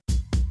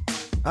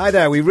Hi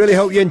there, we really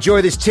hope you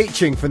enjoy this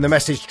teaching from the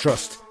Message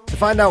Trust. To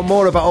find out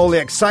more about all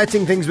the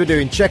exciting things we're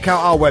doing, check out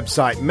our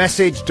website,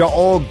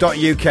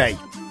 message.org.uk.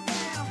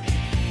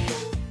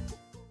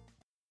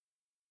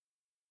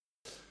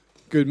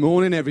 Good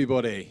morning,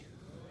 everybody.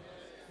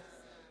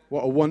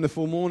 What a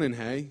wonderful morning,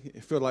 hey? I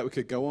feel like we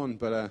could go on,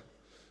 but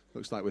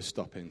looks like we're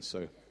stopping,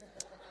 so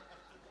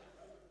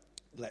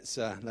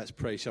let's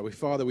pray, shall we?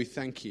 Father, we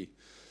thank you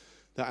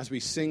that as we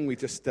sing, we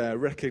just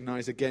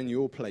recognize again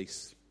your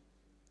place,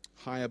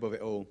 high above it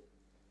all.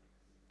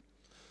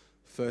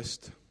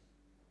 First,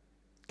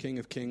 King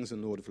of Kings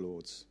and Lord of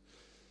Lords.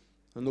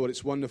 And Lord,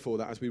 it's wonderful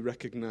that as we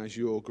recognize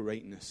your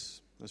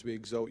greatness, as we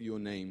exalt your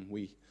name,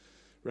 we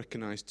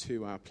recognize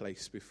too our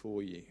place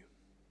before you.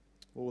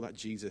 All that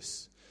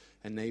Jesus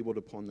enabled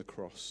upon the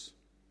cross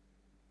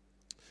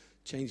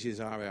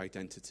changes our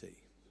identity.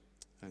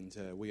 And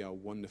we are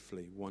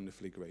wonderfully,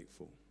 wonderfully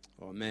grateful.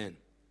 Amen.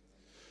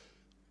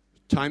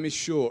 Time is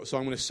short, so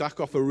I'm going to sack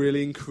off a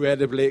really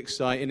incredibly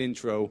exciting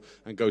intro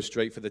and go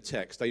straight for the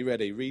text. Are you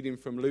ready? Reading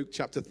from Luke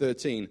chapter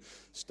 13,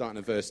 starting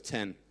at verse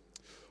 10.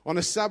 On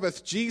a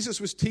Sabbath,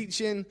 Jesus was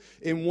teaching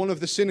in one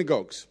of the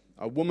synagogues.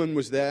 A woman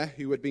was there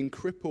who had been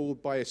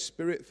crippled by a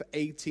spirit for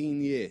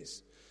 18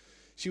 years.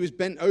 She was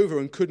bent over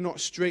and could not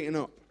straighten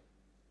up.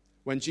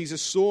 When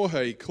Jesus saw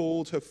her, he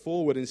called her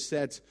forward and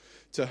said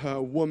to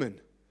her,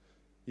 "Woman,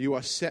 you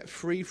are set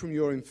free from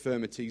your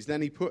infirmities."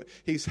 Then he put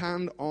his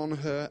hand on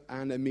her,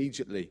 and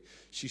immediately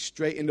she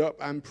straightened up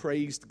and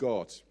praised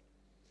God.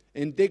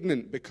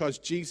 Indignant because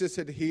Jesus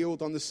had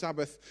healed on the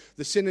Sabbath,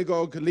 the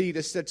synagogue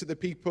leader said to the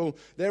people,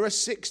 "There are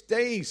 6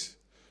 days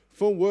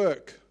for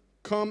work.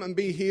 Come and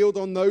be healed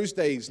on those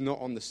days, not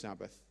on the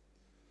Sabbath."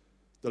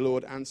 The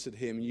Lord answered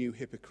him, "You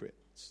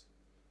hypocrites.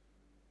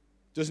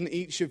 Doesn't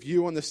each of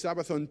you on the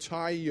Sabbath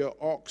untie your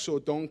ox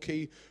or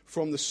donkey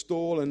from the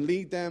stall and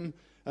lead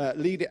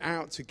it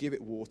out to give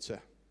it water?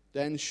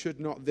 Then should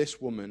not this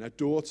woman, a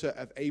daughter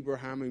of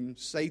Abraham, whom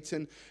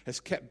Satan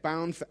has kept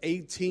bound for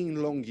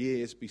 18 long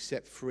years, be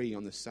set free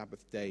on the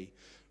Sabbath day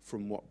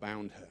from what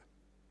bound her?"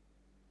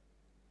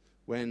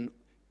 When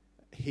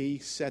he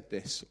said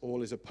this,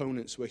 all his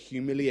opponents were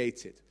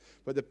humiliated,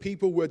 but the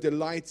people were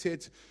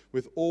delighted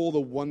with all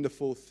the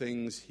wonderful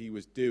things he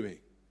was doing.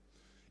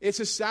 It's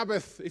a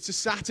Sabbath, it's a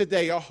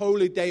Saturday, a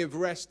holy day of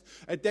rest,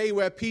 a day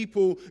where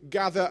people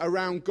gather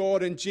around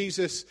God, and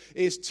Jesus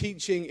is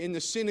teaching in the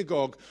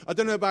synagogue. I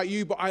don't know about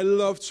you, but I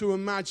love to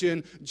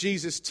imagine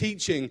Jesus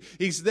teaching.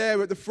 He's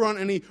there at the front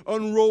and he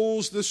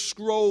unrolls the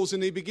scrolls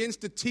and he begins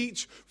to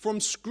teach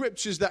from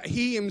scriptures that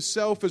he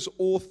himself has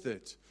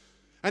authored.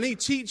 And he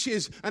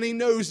teaches and he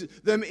knows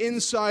them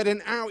inside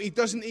and out. He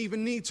doesn't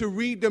even need to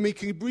read them. He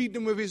can read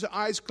them with his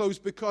eyes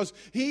closed because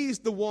he's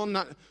the one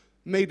that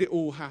made it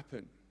all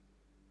happen.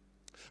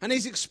 And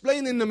he's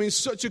explaining them in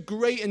such a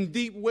great and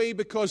deep way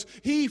because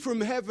he from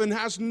heaven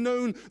has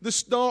known the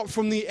start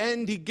from the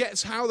end. He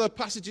gets how the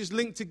passages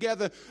link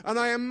together. And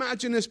I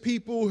imagine as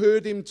people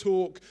heard him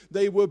talk,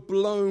 they were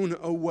blown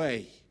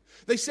away.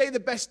 They say the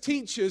best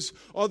teachers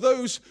are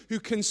those who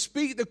can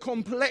speak the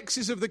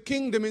complexities of the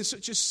kingdom in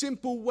such a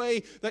simple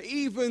way that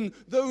even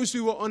those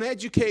who are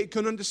uneducated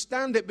can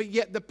understand it, but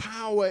yet the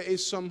power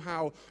is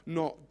somehow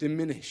not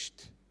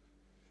diminished.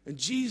 And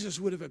Jesus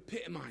would have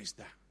epitomized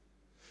that.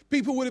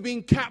 People would have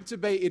been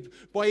captivated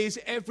by his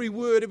every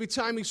word. Every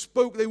time he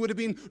spoke, they would have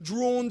been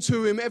drawn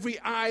to him. Every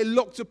eye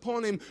looked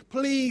upon him.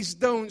 Please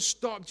don't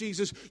stop,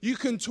 Jesus. You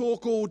can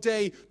talk all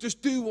day.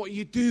 Just do what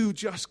you do.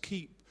 Just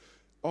keep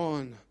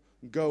on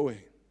going.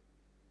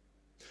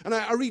 And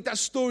I read that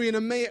story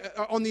on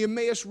the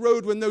Emmaus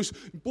Road when those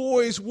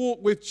boys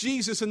walk with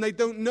Jesus and they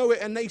don't know it.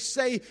 And they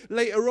say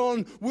later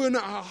on, "Weren't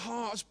our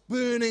hearts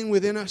burning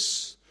within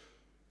us?"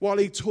 While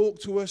he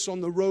talked to us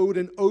on the road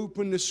and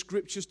opened the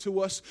scriptures to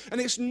us. And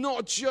it's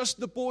not just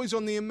the boys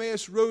on the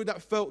Emmaus Road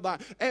that felt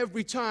that.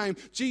 Every time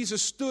Jesus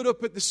stood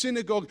up at the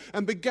synagogue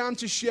and began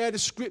to share the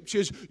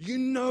scriptures, you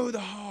know the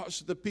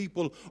hearts of the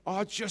people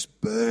are just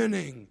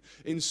burning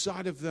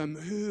inside of them.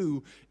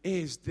 Who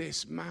is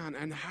this man?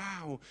 And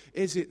how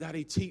is it that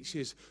he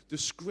teaches the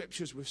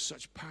scriptures with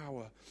such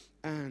power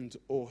and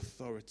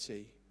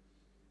authority?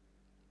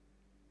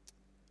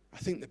 I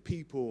think the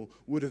people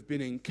would have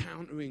been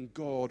encountering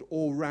God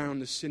all around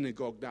the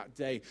synagogue that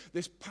day.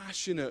 This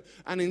passionate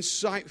and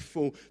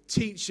insightful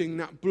teaching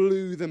that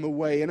blew them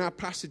away. And our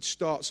passage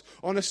starts,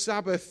 on a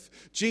Sabbath,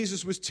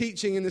 Jesus was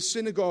teaching in the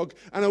synagogue,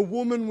 and a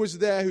woman was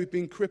there who'd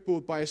been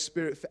crippled by a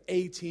spirit for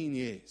 18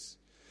 years.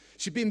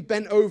 She'd been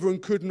bent over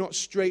and could not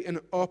straighten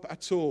up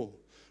at all.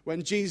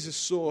 When Jesus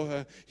saw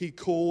her, he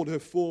called her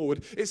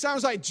forward. It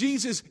sounds like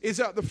Jesus is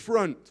at the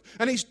front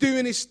and he's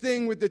doing his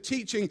thing with the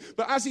teaching.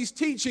 But as he's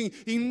teaching,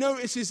 he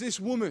notices this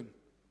woman.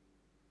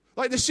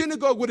 Like the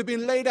synagogue would have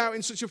been laid out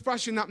in such a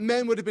fashion that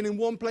men would have been in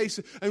one place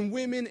and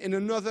women in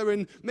another,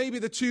 and maybe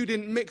the two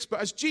didn't mix. But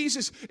as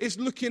Jesus is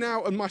looking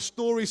out, and my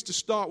stories to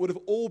start would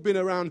have all been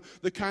around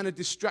the kind of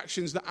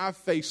distractions that I've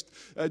faced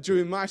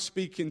during my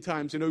speaking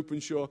times in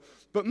Openshaw.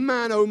 But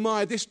man, oh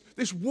my, this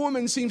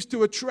woman seems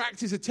to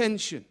attract his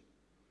attention.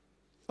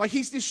 Like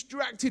he's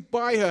distracted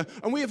by her.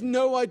 And we have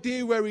no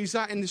idea where he's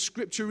at in the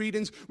scripture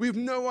readings. We have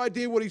no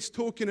idea what he's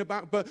talking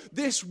about. But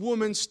this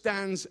woman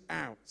stands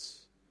out.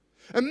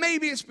 And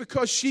maybe it's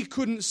because she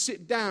couldn't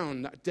sit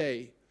down that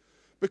day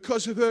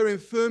because of her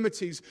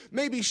infirmities.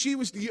 Maybe she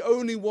was the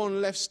only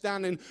one left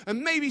standing.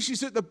 And maybe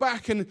she's at the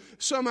back and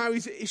somehow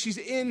she's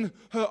in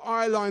her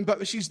eye line,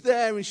 but she's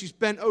there and she's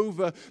bent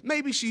over.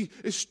 Maybe she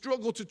has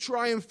struggled to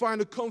try and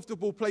find a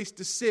comfortable place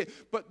to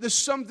sit. But there's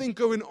something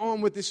going on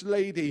with this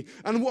lady.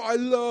 And what I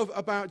love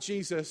about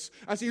Jesus,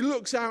 as he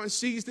looks out and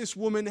sees this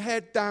woman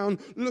head down,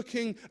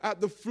 looking at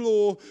the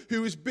floor,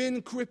 who has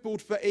been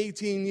crippled for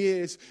 18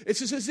 years,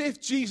 it's as if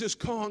Jesus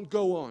can't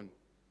go on.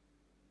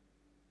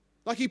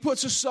 Like he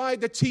puts aside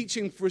the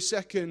teaching for a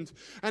second,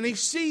 and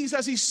as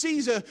he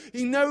sees her,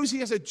 he knows he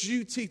has a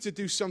duty to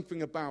do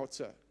something about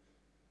her.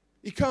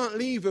 He can't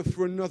leave her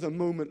for another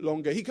moment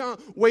longer. He can't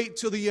wait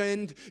till the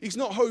end. He's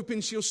not hoping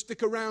she'll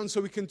stick around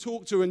so he can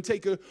talk to her and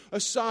take her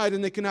aside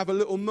and they can have a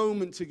little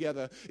moment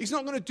together. He's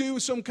not going to do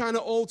some kind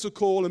of altar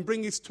call and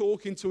bring his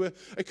talk into a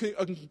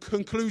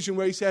conclusion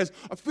where he says,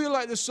 I feel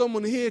like there's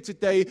someone here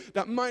today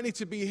that might need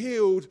to be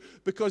healed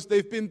because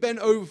they've been bent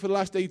over for the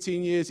last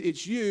 18 years.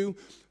 It's you.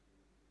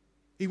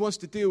 He wants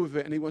to deal with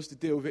it, and he wants to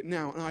deal with it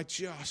now. And I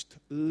just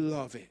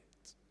love it.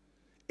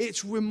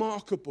 It's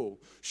remarkable.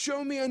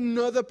 Show me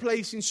another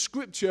place in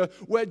Scripture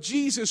where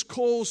Jesus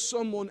calls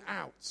someone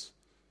out.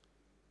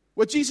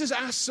 Where Jesus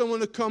asks someone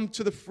to come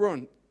to the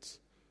front.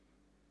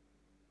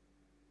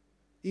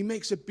 He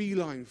makes a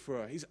beeline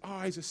for her. His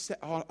eyes are set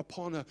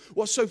upon her.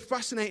 What's so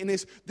fascinating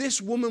is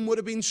this woman would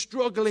have been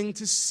struggling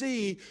to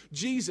see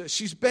Jesus.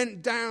 She's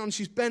bent down.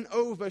 She's bent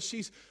over.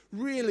 She's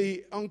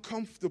really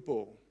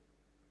uncomfortable.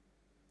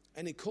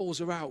 And he calls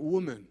her out,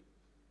 woman.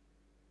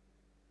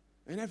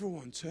 And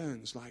everyone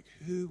turns like,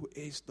 who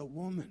is the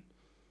woman?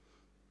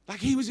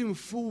 Like he was in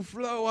full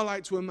flow, I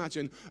like to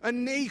imagine.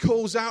 And he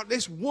calls out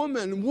this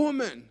woman.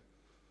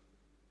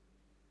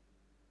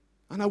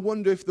 And I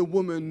wonder if the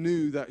woman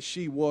knew that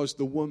she was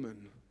the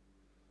woman.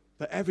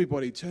 That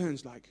everybody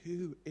turns like,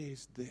 who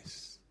is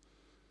this?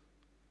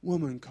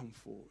 Woman, come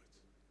forward.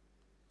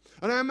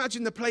 And I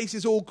imagine the place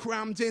is all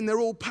crammed in. They're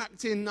all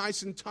packed in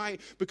nice and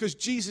tight because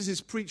Jesus is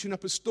preaching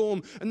up a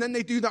storm. And then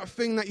they do that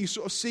thing that you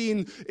sort of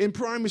see in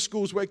primary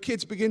schools where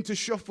kids begin to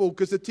shuffle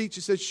because the teacher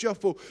says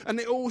shuffle. And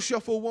they all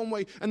shuffle one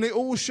way and they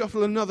all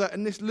shuffle another.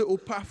 And this little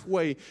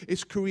pathway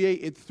is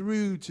created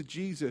through to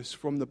Jesus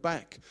from the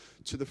back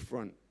to the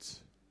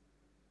front.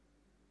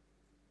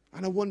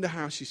 And I wonder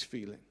how she's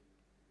feeling.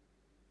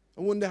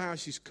 I wonder how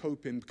she's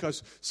coping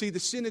because, see, the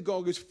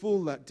synagogue is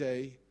full that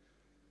day.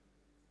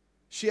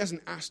 She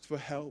hasn't asked for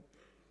help.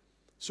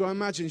 So I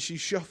imagine she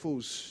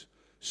shuffles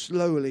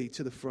slowly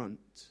to the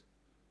front,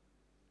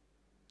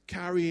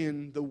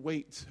 carrying the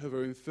weight of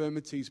her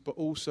infirmities, but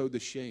also the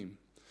shame.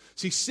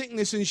 See,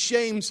 sickness and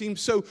shame seemed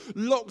so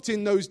locked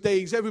in those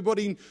days.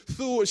 Everybody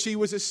thought she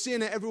was a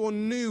sinner.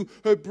 Everyone knew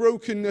her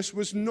brokenness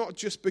was not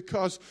just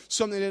because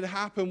something had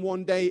happened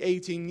one day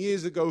 18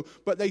 years ago,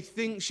 but they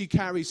think she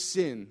carries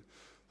sin.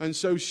 And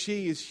so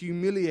she is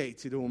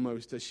humiliated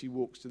almost as she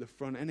walks to the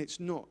front. And it's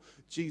not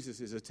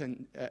Jesus'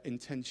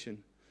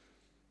 intention.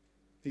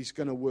 He's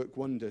going to work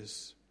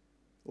wonders,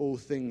 all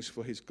things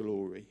for his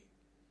glory.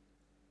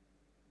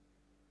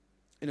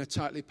 In a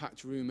tightly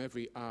packed room,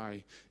 every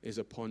eye is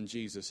upon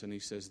Jesus. And he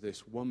says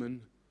this,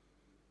 woman,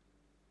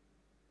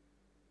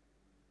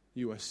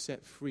 you are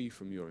set free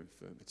from your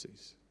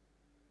infirmities.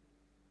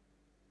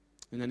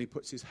 And then he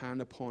puts his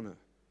hand upon her.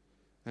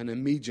 And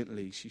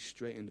immediately she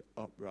straightened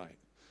upright.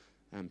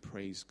 And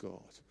praise God.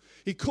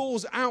 He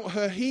calls out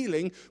her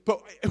healing, but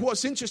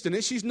what's interesting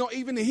is she's not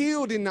even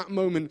healed in that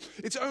moment.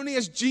 It's only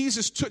as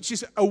Jesus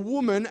touches a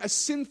woman, a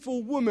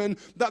sinful woman,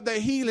 that their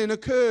healing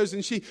occurs.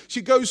 And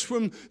she goes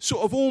from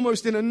sort of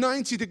almost in a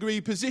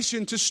 90-degree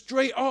position to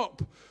straight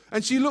up.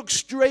 And she looks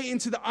straight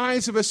into the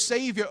eyes of her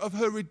Savior, of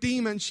her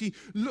Redeemer, and she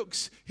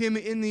looks him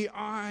in the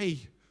eye.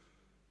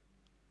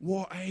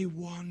 What a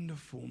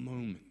wonderful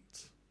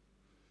moment.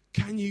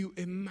 Can you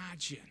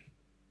imagine?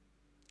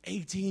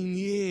 18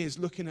 years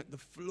looking at the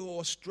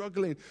floor,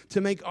 struggling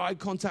to make eye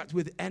contact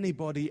with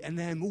anybody, and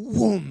then,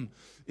 whoom,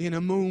 in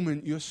a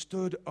moment, you're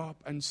stood up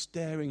and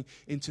staring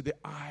into the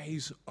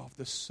eyes of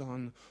the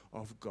Son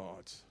of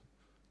God,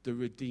 the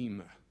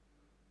Redeemer,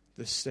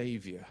 the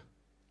Savior.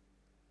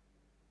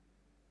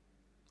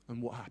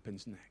 And what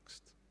happens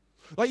next?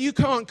 Like, you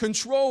can't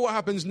control what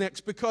happens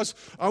next because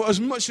as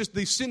much as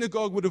the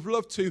synagogue would have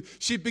loved to,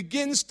 she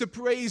begins to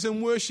praise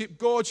and worship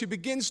God. She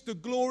begins to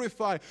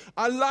glorify.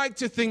 I like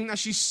to think that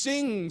she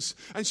sings,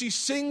 and she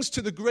sings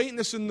to the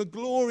greatness and the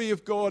glory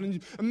of God.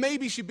 And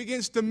maybe she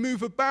begins to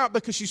move about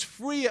because she's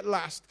free at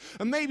last.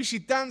 And maybe she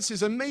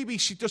dances, and maybe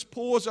she just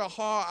pours her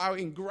heart out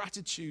in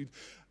gratitude.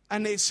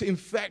 And it's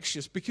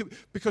infectious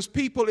because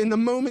people, in the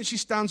moment she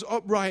stands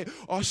upright,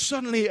 are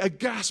suddenly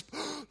aghast,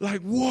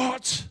 like,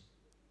 what?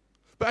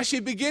 But as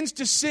she begins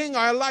to sing,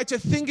 I like to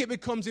think it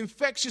becomes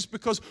infectious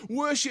because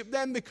worship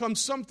then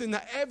becomes something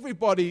that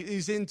everybody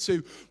is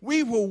into.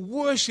 We will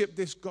worship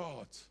this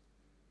God.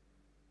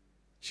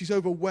 She's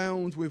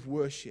overwhelmed with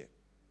worship.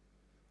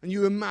 And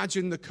you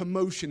imagine the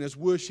commotion as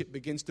worship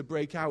begins to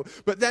break out.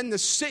 But then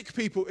there's sick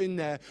people in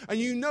there. And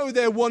you know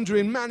they're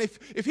wondering, man,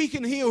 if he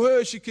can heal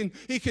her,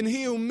 he can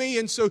heal me.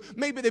 And so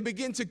maybe they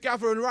begin to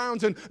gather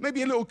around and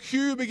maybe a little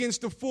queue begins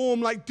to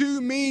form like, do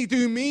me,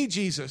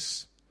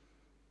 Jesus.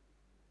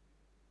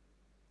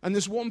 And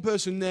there's one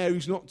person there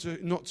who's not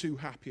too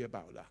happy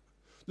about that.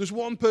 There's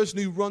one person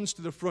who runs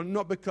to the front,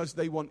 not because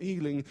they want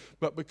healing,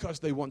 but because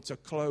they want to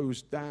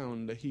close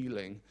down the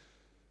healing.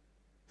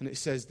 And it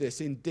says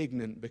this,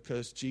 indignant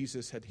because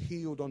Jesus had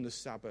healed on the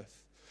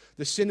Sabbath.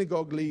 The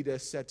synagogue leader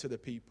said to the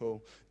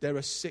people, there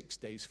are 6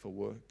 days for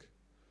work.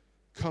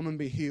 Come and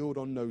be healed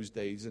on those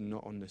days and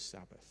not on the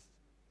Sabbath.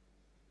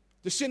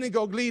 The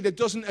synagogue leader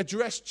doesn't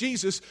address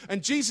Jesus,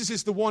 and Jesus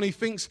is the one he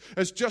thinks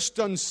has just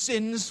done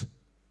sins.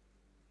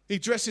 He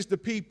addresses the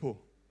people.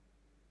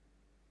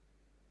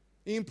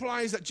 He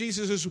implies that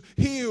Jesus has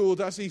healed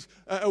as he's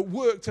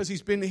worked as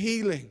he's been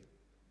healing.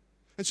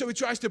 And so he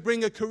tries to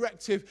bring a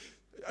corrective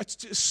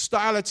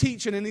style of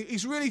teaching, and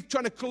he's really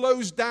trying to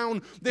close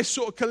down this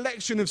sort of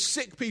collection of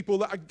sick people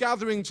that are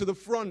gathering to the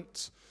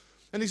front.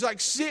 And he's like,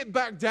 sit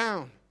back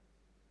down.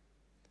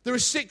 There are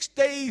 6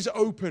 days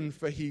open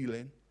for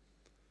healing,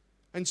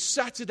 and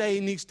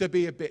Saturday needs to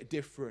be a bit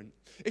different.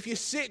 If you're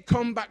sick,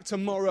 come back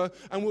tomorrow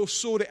and we'll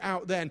sort it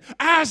out then.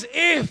 As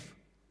if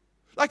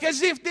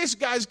this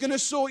guy's going to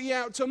sort you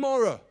out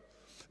tomorrow.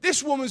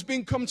 This woman's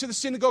been come to the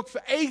synagogue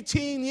for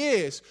 18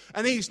 years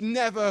and he's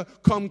never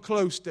come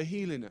close to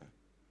healing her.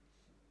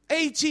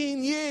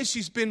 18 years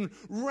she's been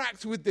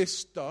racked with this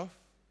stuff,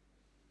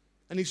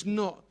 and he's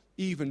not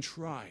even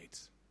tried.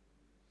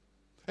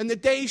 And the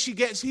day she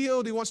gets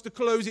healed, he wants to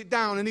close it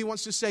down, and he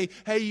wants to say,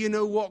 hey, you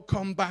know what?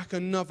 Come back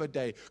another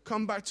day.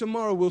 Come back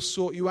tomorrow. We'll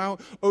sort you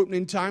out.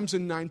 Opening times are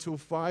 9 till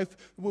 5.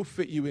 We'll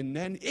fit you in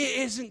then. It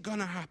isn't going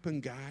to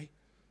happen, guy.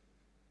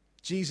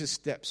 Jesus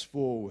steps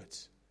forward,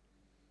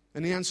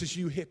 and he answers,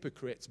 you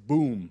hypocrites.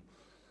 Boom.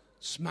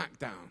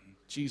 Smackdown.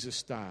 Jesus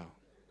style.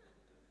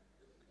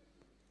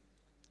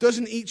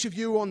 Doesn't each of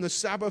you on the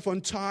Sabbath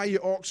untie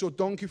your ox or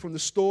donkey from the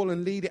stall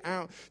and lead it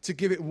out to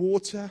give it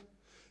water?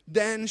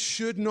 Then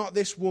should not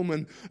this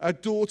woman, a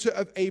daughter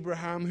of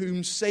Abraham,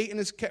 whom Satan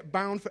has kept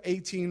bound for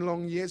 18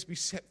 long years, be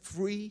set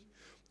free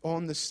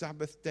on the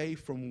Sabbath day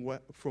from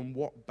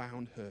what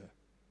bound her?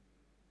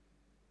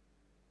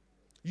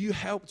 You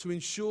help to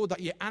ensure that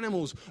your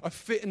animals are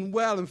fit and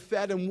well and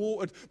fed and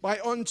watered by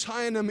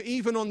untying them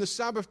even on the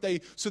Sabbath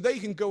day so they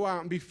can go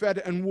out and be fed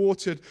and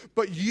watered.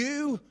 But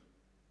you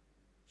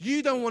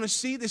don't want to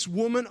see this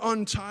woman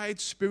untied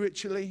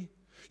spiritually.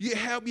 You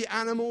help your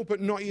animal,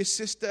 but not your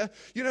sister.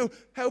 You know,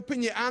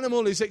 helping your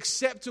animal is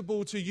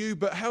acceptable to you,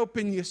 but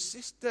helping your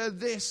sister,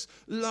 this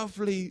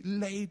lovely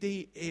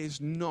lady,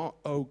 is not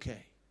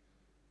okay.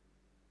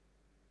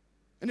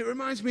 And it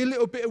reminds me a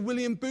little bit of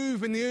William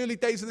Booth in the early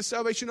days of the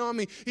Salvation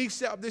Army. He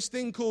set up this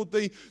thing called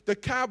the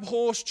cab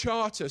horse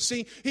charter.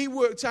 See, he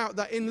worked out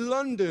that in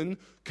London,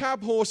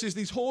 cab horses,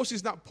 these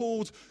horses that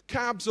pulled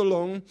cabs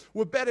along,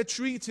 were better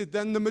treated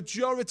than the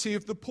majority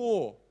of the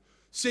poor.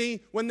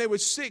 See, when they were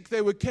sick,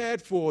 they were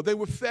cared for. They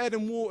were fed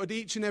and watered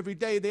each and every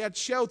day. They had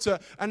shelter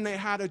and they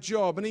had a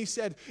job. And he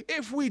said,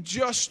 if we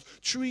just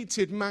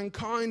treated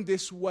mankind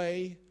this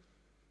way,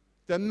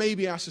 then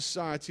maybe our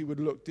society would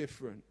look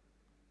different.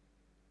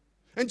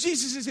 And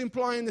Jesus is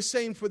implying the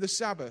same for the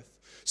Sabbath.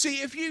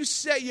 See, if you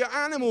set your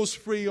animals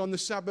free on the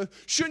Sabbath,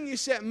 shouldn't you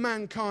set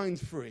mankind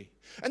free?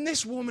 And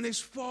this woman is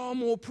far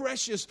more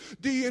precious.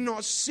 Do you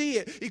not see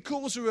it? He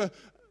calls her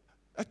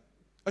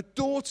a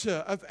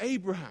daughter of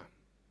Abraham.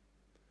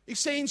 He's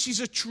saying she's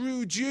a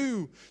true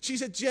Jew.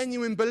 She's a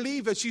genuine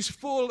believer. She's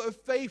full of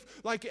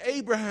faith like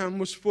Abraham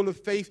was full of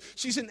faith.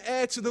 She's an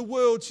heir to the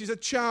world. She's a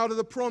child of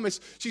the promise.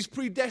 She's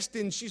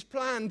predestined. She's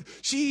planned.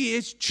 She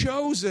is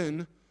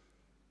chosen.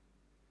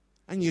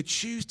 And you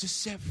choose to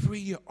set free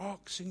your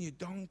ox and your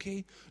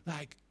donkey,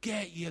 like,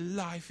 get your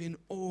life in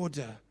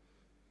order.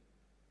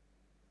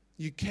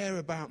 You care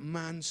about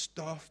man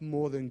stuff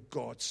more than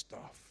God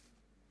stuff.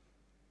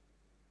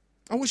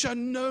 I wish I'd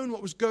known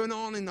what was going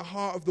on in the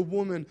heart of the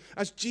woman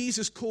as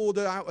Jesus called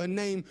her out her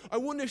name. I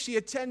wonder if she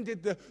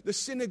attended the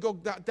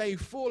synagogue that day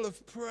full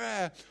of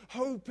prayer,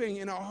 hoping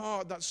in her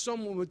heart that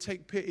someone would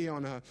take pity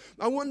on her.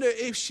 I wonder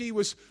if she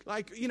was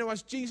like,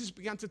 as Jesus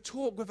began to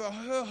talk with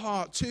her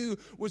heart too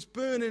was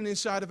burning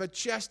inside of her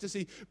chest as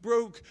he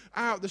broke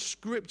out the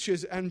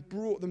scriptures and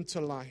brought them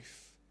to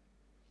life.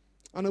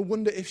 And I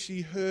wonder if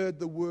she heard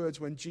the words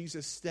when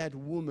Jesus said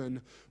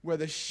woman,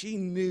 whether she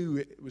knew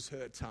it was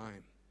her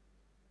time.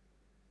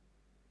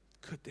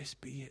 Could this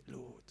be it,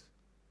 Lord?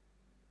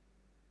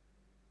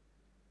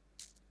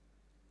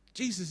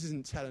 Jesus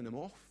isn't telling them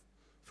off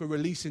for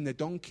releasing their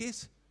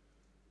donkeys.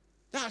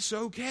 That's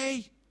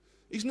okay.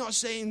 He's not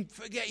saying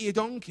forget your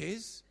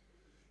donkeys.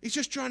 He's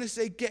just trying to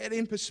say get it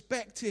in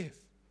perspective.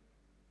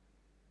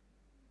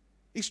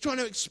 He's trying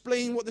to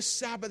explain what the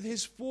Sabbath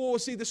is for.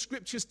 See, the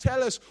scriptures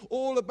tell us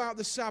all about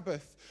the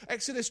Sabbath.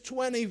 Exodus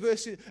 20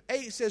 verse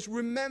 8 says,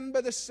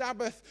 remember the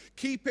Sabbath,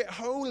 keep it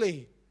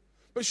holy.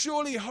 But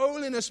surely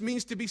holiness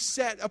means to be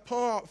set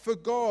apart for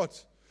God.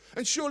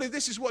 And surely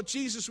this is what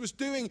Jesus was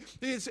doing.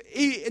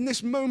 He, in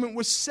this moment,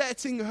 was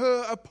setting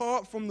her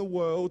apart from the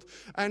world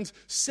and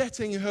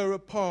setting her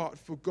apart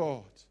for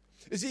God.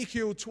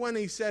 Ezekiel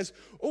 20 says,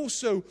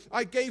 also,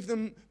 I gave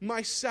them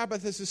my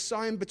Sabbath as a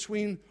sign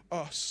between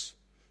us,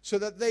 so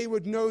that they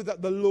would know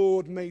that the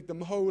Lord made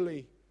them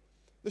holy.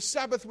 The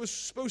Sabbath was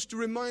supposed to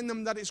remind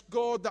them that it's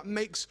God that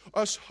makes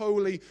us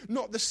holy,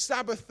 not the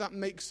Sabbath that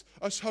makes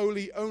us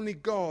holy, only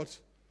God.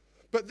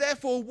 But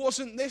therefore,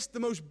 wasn't this the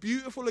most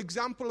beautiful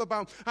example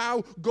about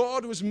how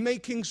God was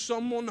making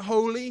someone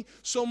holy,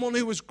 someone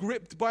who was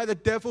gripped by the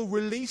devil,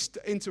 released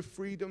into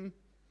freedom?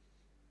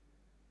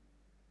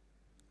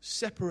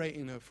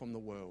 Separating her from the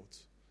world,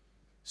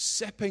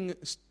 separating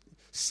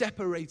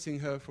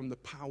her from the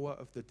power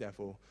of the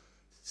devil,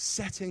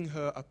 setting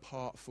her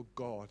apart for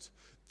God.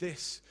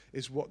 This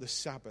is what the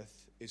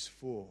Sabbath is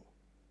for.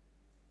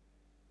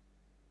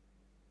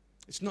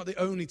 It's not the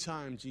only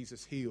time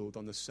Jesus healed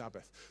on the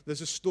Sabbath. There's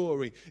a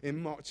story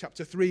in Mark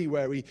chapter 3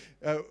 where he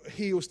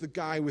heals the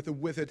guy with a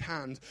withered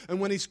hand.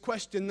 And when he's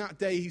questioned that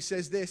day, he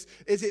says this,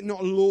 is it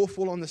not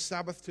lawful on the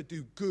Sabbath to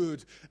do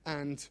good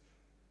and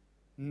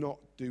not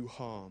do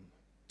harm,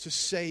 to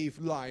save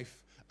life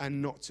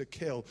and not to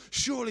kill?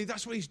 Surely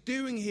that's what he's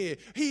doing here.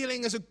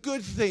 Healing is a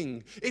good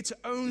thing. It's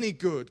only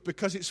good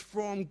because it's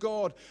from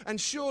God.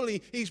 And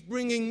surely he's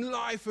bringing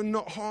life and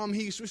not harm.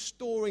 He's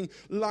restoring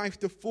life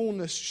to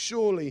fullness.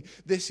 Surely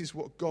this is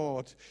what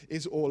God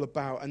is all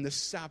about and the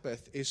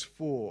Sabbath is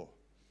for.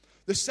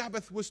 The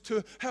Sabbath was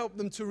to help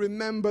them to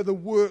remember the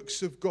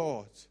works of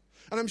God.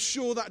 And I'm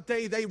sure that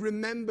day they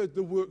remembered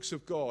the works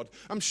of God.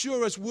 I'm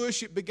sure as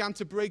worship began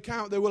to break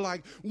out, they were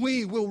like,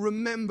 we will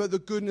remember the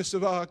goodness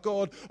of our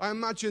God. I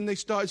imagine they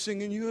started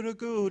singing, you're a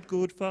good,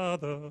 good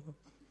Father.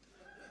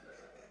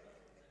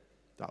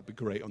 That'd be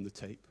great on the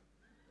tape.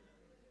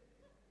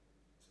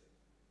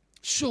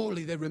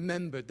 Surely they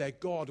remembered their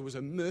God was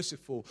a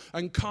merciful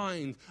and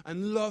kind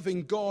and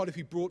loving God if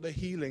he brought the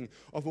healing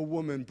of a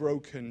woman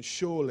broken.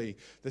 Surely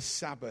the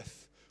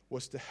Sabbath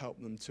was to help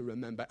them to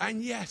remember.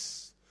 And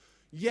yes,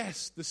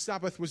 the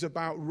Sabbath was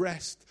about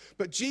rest,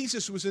 but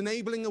Jesus was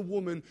enabling a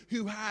woman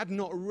who had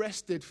not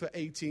rested for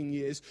 18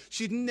 years.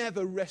 She'd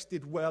never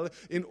rested well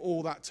in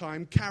all that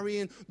time,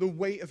 carrying the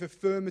weight of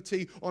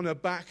infirmity on her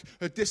back,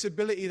 her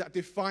disability that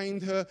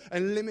defined her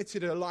and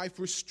limited her life,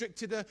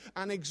 restricted her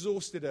and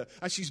exhausted her,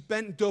 as she's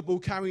bent double,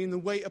 carrying the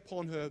weight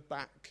upon her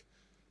back.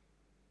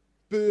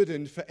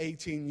 Burdened for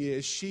 18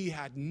 years, she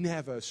had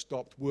never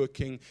stopped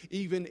working,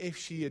 even if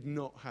she had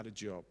not had a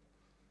job.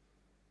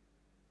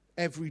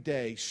 Every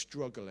day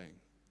struggling,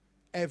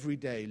 every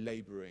day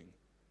laboring.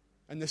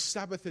 And the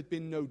Sabbath had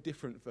been no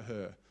different for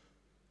her.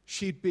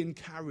 She'd been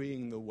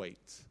carrying the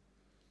weight,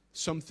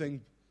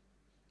 something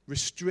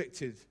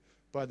restricted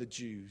by the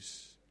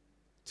Jews.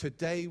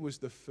 Today was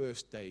the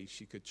first day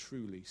she could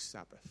truly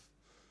Sabbath.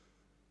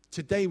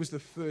 Today was the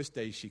first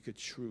day she could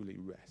truly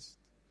rest.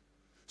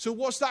 So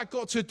what's that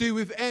got to do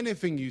with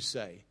anything, you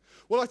say?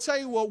 Well, I tell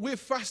you what, we're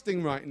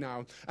fasting right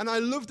now. And I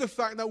love the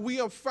fact that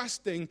we are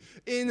fasting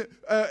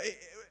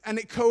and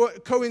it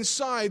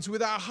coincides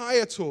with our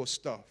Hayator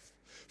stuff.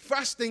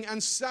 Fasting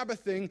and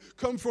Sabbathing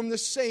come from the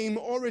same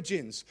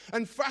origins.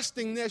 And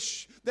fasting,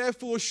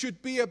 therefore,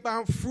 should be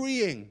about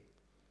freeing.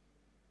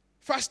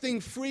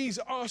 Fasting frees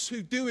us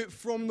who do it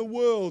from the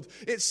world.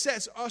 It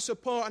sets us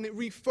apart and it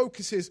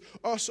refocuses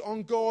us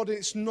on God. And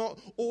it's not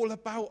all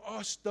about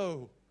us,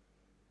 though.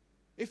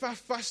 If our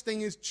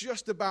fasting is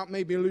just about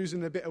maybe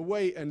losing a bit of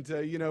weight and,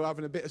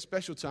 having a bit of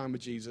special time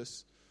with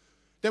Jesus,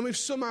 then we've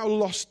somehow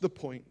lost the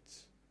point.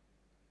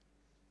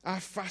 Our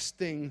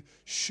fasting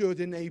should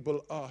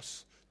enable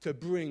us to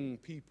bring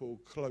people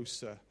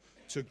closer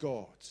to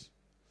God.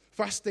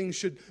 Fasting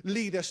should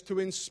lead us to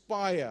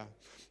inspire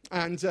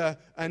and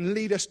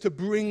lead us to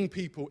bring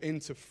people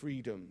into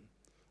freedom.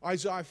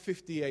 Isaiah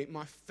 58,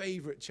 my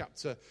favorite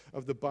chapter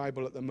of the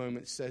Bible at the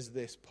moment, says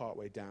this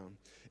partway down.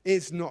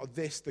 Is not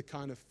this the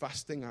kind of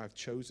fasting I have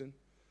chosen?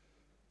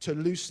 To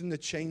loosen the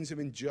chains of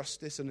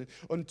injustice and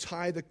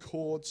untie the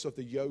cords of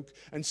the yoke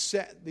and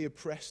set the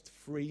oppressed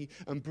free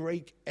and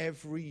break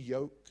every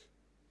yoke.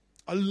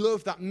 I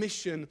love that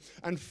mission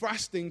and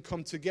fasting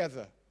come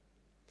together.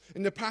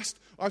 In the past,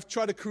 I've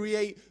tried to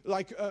create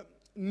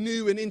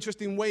new and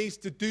interesting ways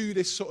to do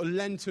this sort of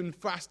Lenten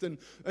fast and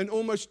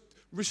almost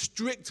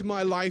restrict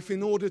my life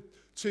in order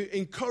to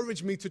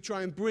encourage me to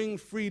try and bring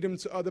freedom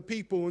to other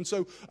people. And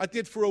so I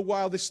did for a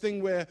while this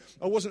thing where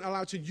I wasn't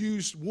allowed to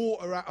use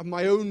water out of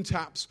my own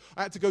taps.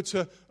 I had to go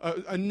to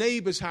a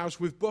neighbor's house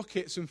with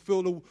buckets and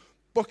fill the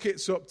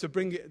buckets up to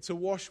bring it to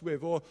wash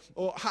with, or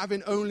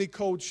having only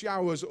cold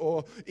showers,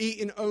 or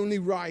eating only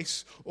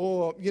rice,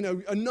 or,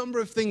 a number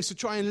of things to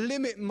try and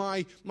limit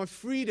my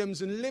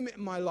freedoms and limit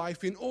my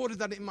life in order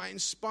that it might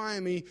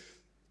inspire me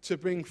to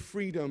bring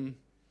freedom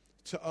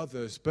to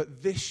others.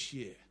 But this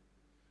year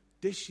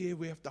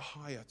we have the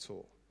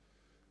Hayator.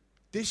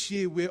 This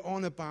year we're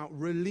on about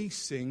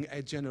releasing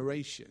a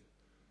generation.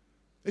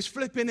 It's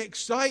flipping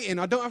exciting.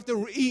 I don't have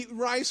to eat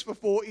rice for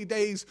 40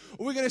 days.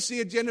 We're going to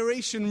see a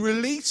generation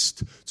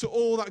released to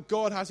all that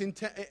God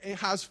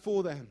has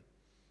for them.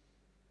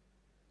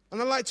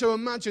 And I like to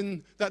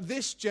imagine that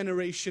this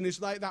generation is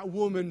like that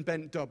woman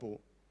bent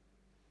double,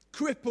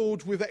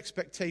 crippled with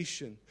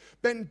expectation,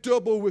 bent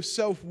double with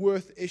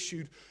self-worth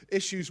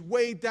issues,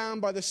 weighed down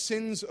by the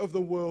sins of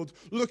the world,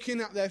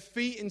 looking at their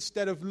feet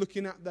instead of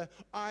looking at the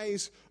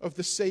eyes of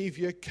the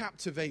Savior,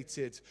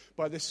 captivated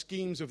by the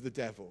schemes of the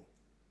devil.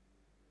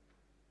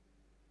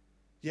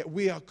 Yet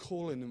we are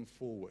calling them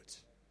forward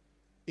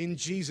in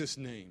Jesus'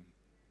 name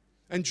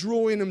and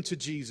drawing them to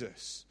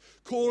Jesus,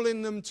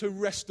 calling them to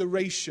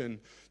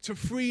restoration, to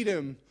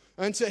freedom,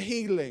 and to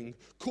healing,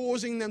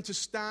 causing them to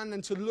stand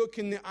and to look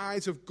in the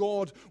eyes of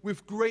God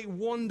with great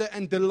wonder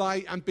and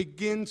delight and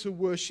begin to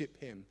worship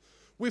him.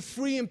 We're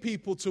freeing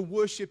people to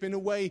worship in a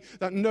way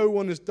that no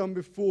one has done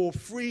before,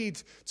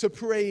 freed to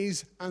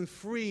praise and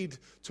freed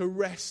to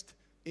rest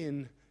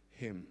in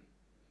him.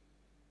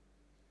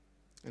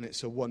 And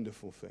it's a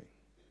wonderful thing.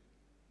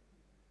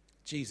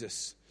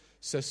 Jesus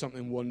says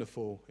something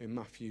wonderful in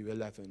Matthew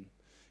 11.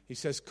 He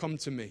says, "Come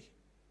to me,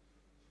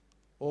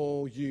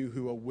 all you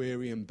who are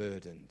weary and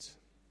burdened,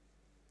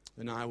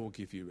 and I will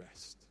give you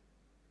rest.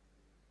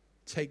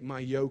 Take my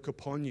yoke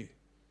upon you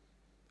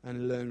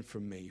and learn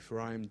from me, for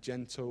I am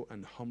gentle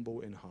and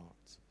humble in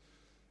heart,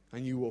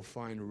 and you will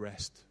find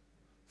rest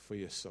for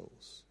your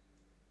souls.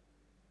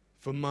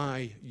 For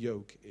my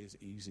yoke is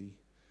easy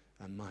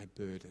and my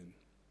burden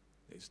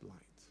is light."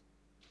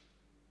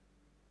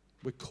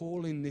 We're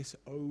calling this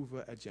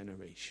over a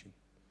generation.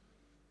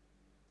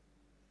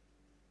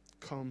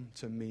 Come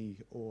to me,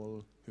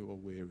 all who are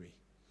weary.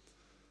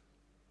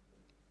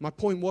 My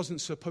point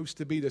wasn't supposed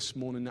to be this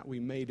morning that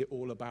we made it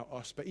all about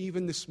us. But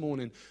even this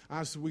morning,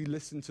 as we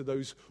listen to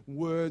those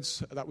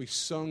words that we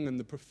sung and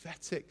the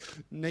prophetic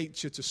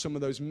nature to some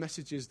of those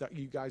messages that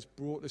you guys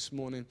brought this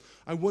morning,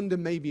 I wonder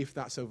maybe if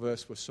that's a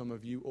verse for some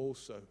of you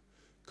also.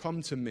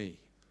 Come to me,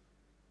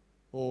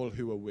 all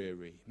who are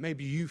weary.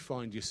 Maybe you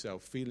find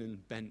yourself feeling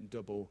bent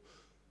double,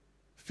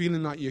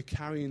 feeling like you're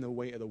carrying the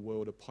weight of the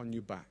world upon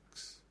your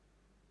backs.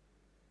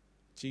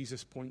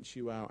 Jesus points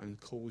you out and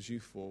calls you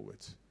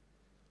forward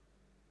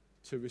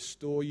to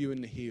restore you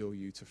and heal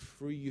you, to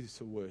free you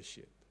to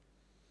worship.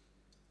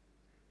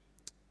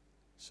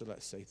 So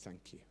let's say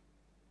thank you.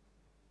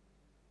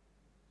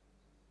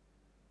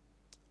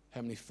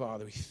 Heavenly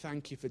Father, we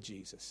thank you for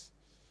Jesus.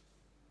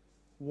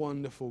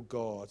 Wonderful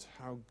God,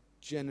 how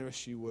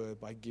generous you were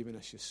by giving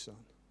us your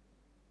Son,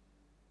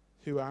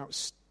 who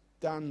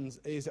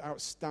is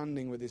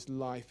outstanding with his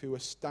life, who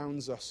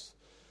astounds us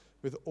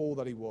with all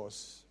that he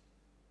was.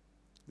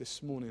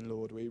 This morning,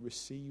 Lord, we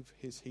receive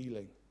his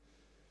healing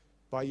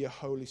by your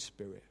Holy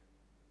Spirit.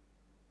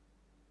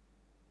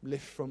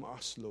 Lift from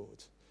us,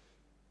 Lord,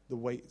 the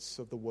weights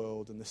of the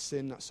world and the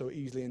sin that so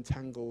easily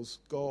entangles,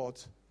 God,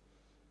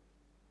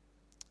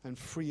 and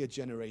free a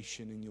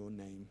generation in your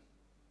name.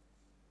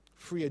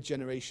 Free a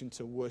generation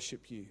to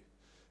worship you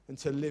and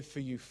to live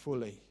for you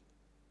fully.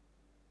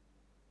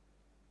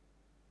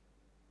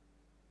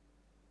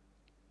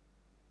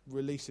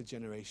 Release a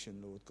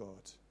generation, Lord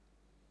God.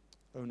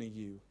 Only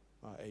you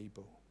are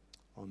able.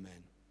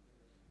 Amen.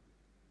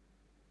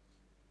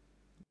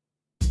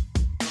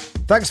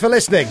 Thanks for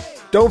listening.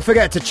 Don't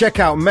forget to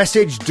check out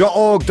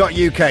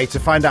message.org.uk to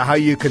find out how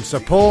you can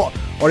support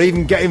or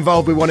even get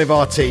involved with one of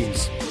our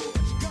teams.